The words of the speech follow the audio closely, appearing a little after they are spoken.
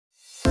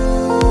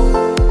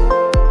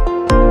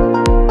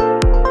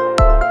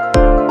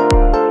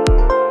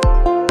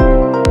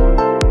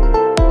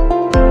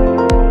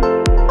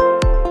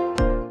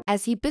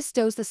as he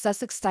bestows the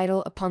Sussex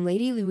title upon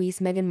Lady Louise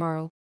Meghan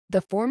Markle,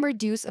 the former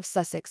Duchess of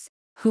Sussex,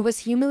 who was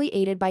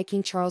humiliated by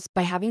King Charles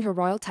by having her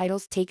royal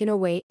titles taken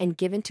away and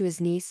given to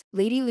his niece,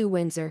 Lady Lou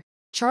Windsor.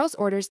 Charles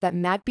orders that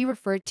Meg be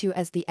referred to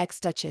as the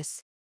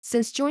ex-duchess.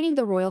 Since joining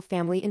the royal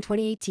family in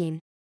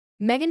 2018,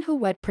 Meghan, who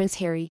wed Prince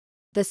Harry,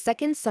 the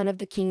second son of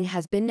the king,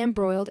 has been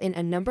embroiled in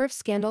a number of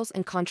scandals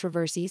and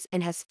controversies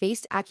and has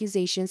faced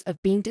accusations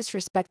of being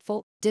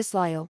disrespectful,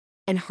 disloyal,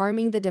 and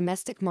harming the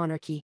domestic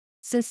monarchy.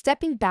 Since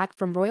stepping back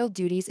from royal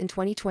duties in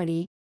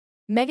 2020,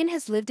 Meghan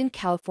has lived in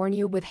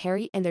California with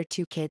Harry and their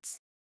two kids.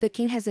 The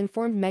king has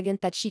informed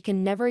Meghan that she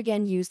can never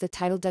again use the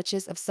title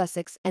Duchess of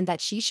Sussex and that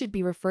she should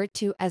be referred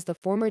to as the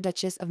former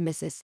Duchess of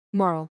Mrs.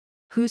 Markle,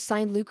 who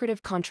signed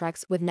lucrative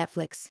contracts with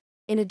Netflix.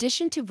 In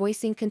addition to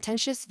voicing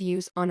contentious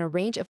views on a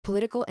range of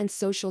political and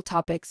social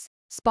topics,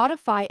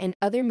 Spotify and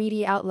other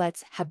media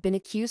outlets have been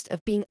accused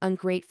of being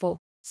ungrateful,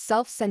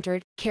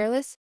 self-centered,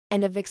 careless,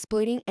 and of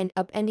exploiting and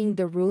upending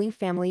the ruling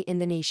family in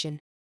the nation.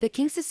 The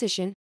king's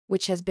decision,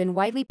 which has been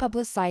widely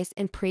publicized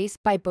and praised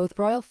by both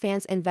royal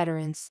fans and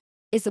veterans,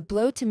 is a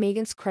blow to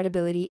Meghan's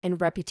credibility and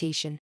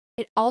reputation.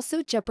 It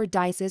also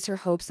jeopardizes her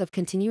hopes of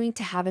continuing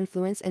to have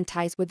influence and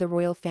ties with the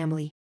royal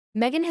family.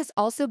 Meghan has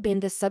also been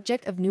the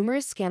subject of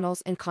numerous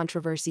scandals and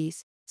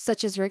controversies,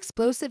 such as her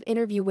explosive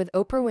interview with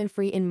Oprah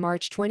Winfrey in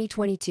March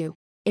 2022,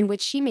 in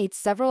which she made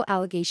several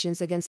allegations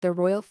against the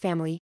royal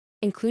family,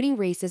 including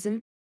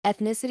racism,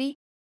 ethnicity,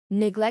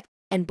 neglect,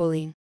 and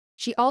bullying.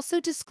 She also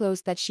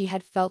disclosed that she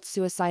had felt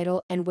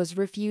suicidal and was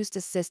refused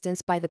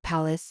assistance by the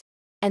palace,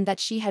 and that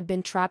she had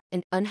been trapped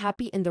and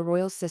unhappy in the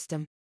royal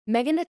system.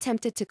 Meghan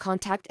attempted to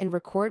contact and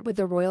record with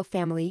the royal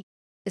family,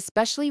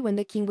 especially when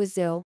the king was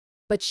ill,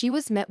 but she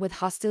was met with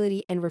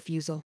hostility and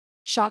refusal.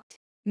 Shocked,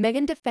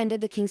 Meghan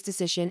defended the king's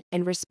decision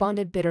and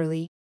responded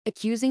bitterly,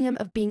 accusing him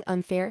of being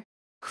unfair,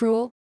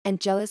 cruel, and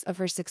jealous of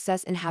her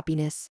success and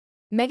happiness.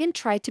 Meghan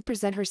tried to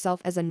present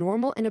herself as a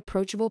normal and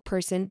approachable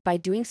person by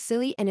doing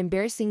silly and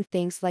embarrassing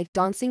things like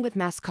dancing with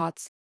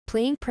mascots,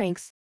 playing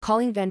pranks,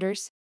 calling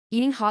vendors,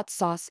 eating hot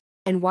sauce,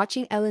 and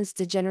watching Ellen's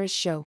DeGeneres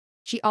show.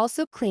 She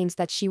also claims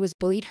that she was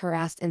bullied,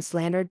 harassed, and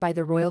slandered by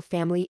the royal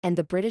family and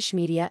the British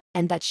media,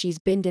 and that she's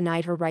been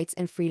denied her rights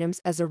and freedoms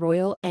as a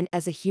royal and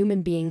as a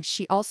human being.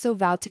 She also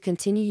vowed to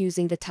continue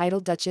using the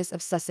title Duchess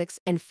of Sussex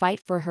and fight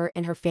for her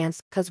and her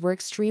fans, cause we're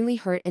extremely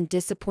hurt and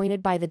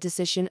disappointed by the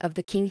decision of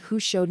the king, who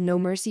showed no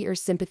mercy or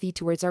sympathy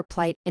towards our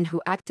plight and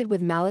who acted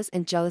with malice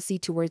and jealousy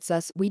towards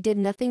us. We did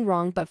nothing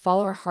wrong but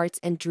follow our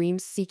hearts and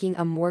dreams, seeking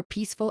a more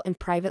peaceful and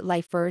private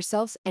life for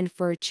ourselves and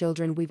for our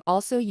children. We've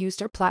also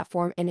used our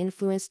platform and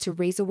influence to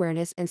raise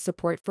awareness and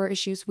support for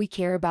issues we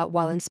care about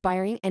while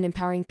inspiring and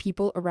empowering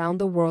people around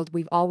the world.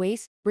 We've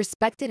always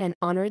respected and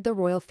honored the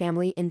royal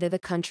family in the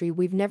country.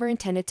 We've never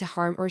intended to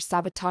harm or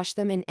sabotage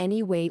them in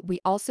any way. We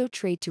also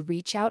tried to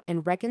reach out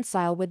and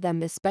reconcile with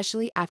them,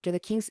 especially after the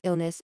king's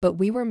illness, but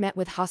we were met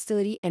with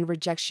hostility and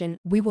rejection.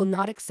 We will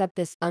not accept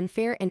this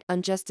unfair and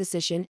unjust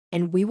decision,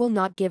 and we will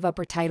not give up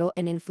our title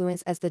and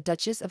influence as the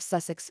Duchess of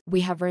Sussex.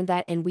 We have earned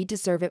that and we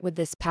deserve it with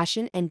this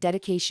passion and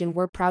dedication.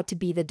 We're proud to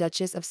be the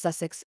Duchess of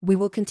Sussex. We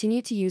will continue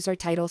to use our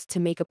titles to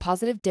make a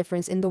positive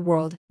difference in the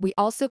world. We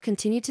also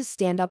continue to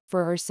stand up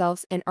for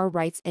ourselves and our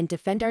rights and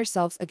defend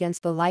ourselves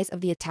against the lies of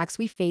the attacks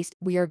we faced.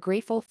 We are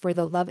grateful for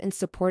the love and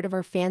support of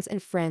our fans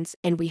and friends,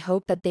 and we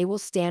hope that they will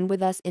stand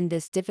with us in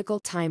this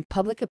difficult time.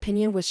 Public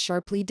opinion was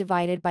sharply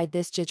divided by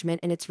this judgment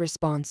and its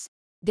response.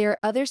 There are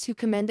others who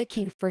commend the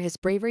king for his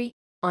bravery,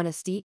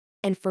 honesty,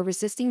 and for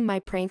resisting my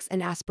pranks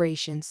and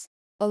aspirations.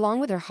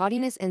 Along with her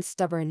haughtiness and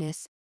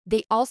stubbornness,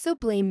 they also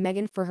blame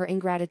Meghan for her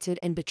ingratitude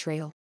and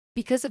betrayal.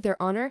 Because of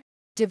their honor,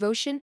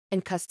 devotion,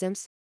 and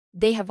customs,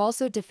 they have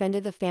also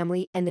defended the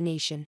family and the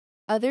nation.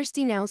 Others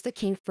denounce the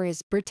king for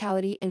his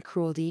brutality and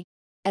cruelty,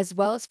 as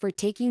well as for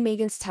taking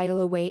Meghan's title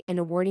away and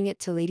awarding it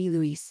to Lady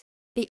Louise.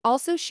 They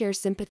also share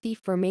sympathy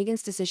for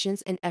Meghan's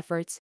decisions and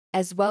efforts,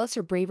 as well as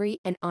her bravery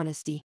and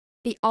honesty.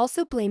 They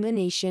also blame the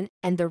nation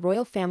and the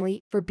royal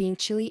family for being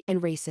chilly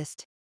and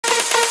racist.